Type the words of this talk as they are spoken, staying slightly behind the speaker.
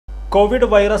Covid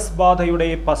virus ബാധയുടെ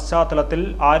പശ്ചാത്തലത്തിൽ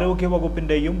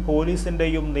ആരോഗ്യവകുപ്പിന്റെയും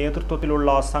പോലീസിന്റെയും നേതൃത്വത്തിലുള്ള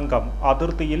സംഘം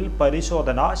അതിർത്തിയിൽ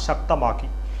പരിശോധന ശക്തമാക്കി.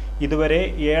 ഇതുവരെ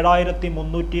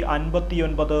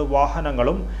 7359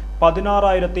 വാഹനങ്ങളും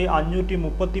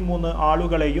 16,533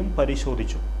 ആളുകളെയും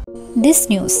പരിശോധിച്ചു. This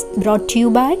news brought to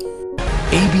you by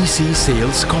ABC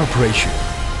Sales Corporation,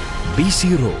 BC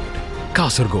Road,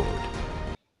 Kasaragod.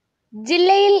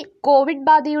 ജില്ലയിൽ കോവിഡ്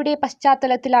ബാധയുടെ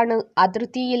പശ്ചാത്തലത്തിലാണ്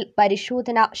അതിർത്തിയിൽ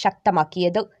പരിശോധന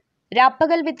ശക്തമാക്കിയത്.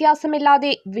 രാപ്പകൽ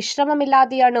വ്യത്യാസമില്ലാതെ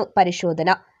വിശ്രമമില്ലാതെയാണ് പരിശോധന.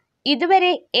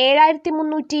 ഇതുവരെ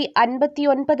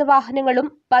 7359 വാഹനങ്ങളും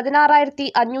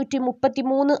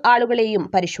 16,533 ആളുകളെയും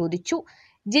പരിശോധിച്ചു.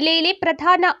 ജില്ലയിലെ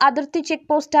പ്രധാന അതിർത്തി ചെക്ക്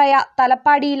പോസ്റ്റായ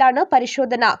തലപ്പാടിയിലാണ്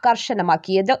പരിശോധന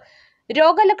കർശനമാക്കിയത്.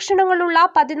 രോഗലക്ഷണങ്ങളുള്ള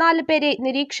 14 പേരെ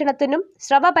നിരീക്ഷണത്തിനും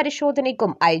സ്രവ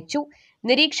പരിശോധനയ്ക്കും അയച്ചു.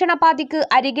 നിരീക്ഷണപാതിക്ക്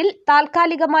അരികിൽ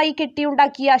താൽക്കാലികമായി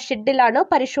കെട്ടിയുണ്ടാക്കിയ ഷെഡിലാണ്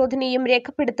പരിശോധനയും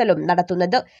രേഖപ്പെടുത്തലും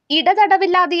നടത്തുന്നത്.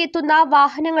 ഇടതടവില്ലാതെ എത്തുന്ന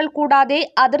വാഹനങ്ങൾ കൂടാതെ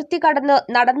അതിർത്തി കടന്ന്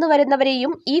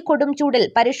നടന്നുവരുന്നവരെയും ഈ കൊടുംചൂടിൽ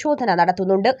പരിശോധന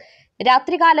നടത്തുന്നുണ്ട്.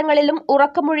 രാത്രികാലങ്ങളിലും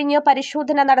ഉറക്കമൊഴിഞ്ഞ്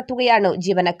പരിശോധന നടത്തുകയാണ്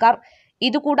ജീവനക്കാർ.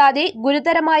 ഇതുകൂടാതെ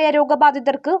ഗുരുതരമായ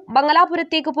രോഗബാധിതർക്ക്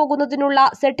മംഗലാപുരത്തേക്ക് പോകുന്നതിനുള്ള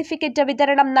സർട്ടിഫിക്കറ്റ്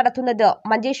വിതരണം നടത്തുന്നത്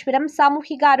മഞ്ചേശ്വരം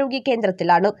സാമൂഹികാരോഗ്യ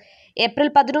കേന്ദ്രത്തിലാണ്. ഏപ്രിൽ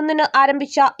 11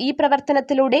 ആരംഭിച്ച ഈ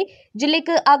പ്രവർത്തനത്തിലൂടെ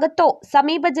ജില്ലയ്ക്ക് അകത്തോ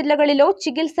സമീപ ജില്ലകളിലോ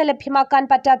ചികിത്സ ലഭ്യമാക്കാൻ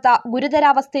പറ്റാത്ത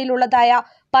ഗുരുതരാവസ്ഥയിലുള്ളതായ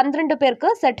 12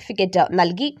 പേർക്ക് സർട്ടിഫിക്കറ്റ്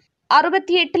നൽകി.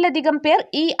 68ലധികം പേർ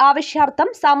ഈ ആവശ്യാർത്ഥം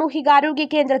സാമൂഹികാരോഗ്യ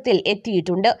കേന്ദ്രത്തിൽ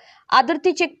എത്തിയിട്ടുണ്ട്.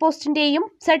 അതിർത്തി ചെക്ക് പോസ്റ്റിന്റെയും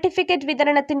സർട്ടിഫിക്കറ്റ്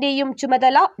വിതരണത്തിന്റെയും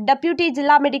ചുമതല ഡെപ്യൂട്ടി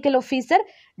ജില്ലാ medical officer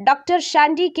doctor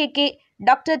Shandy K,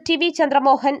 doctor TV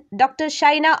Chandramohan, doctor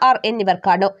Shaina R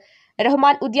എന്നിവർക്കാണ്.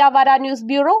 Rahman Udyavara news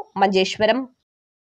bureau, Manjeshwaram.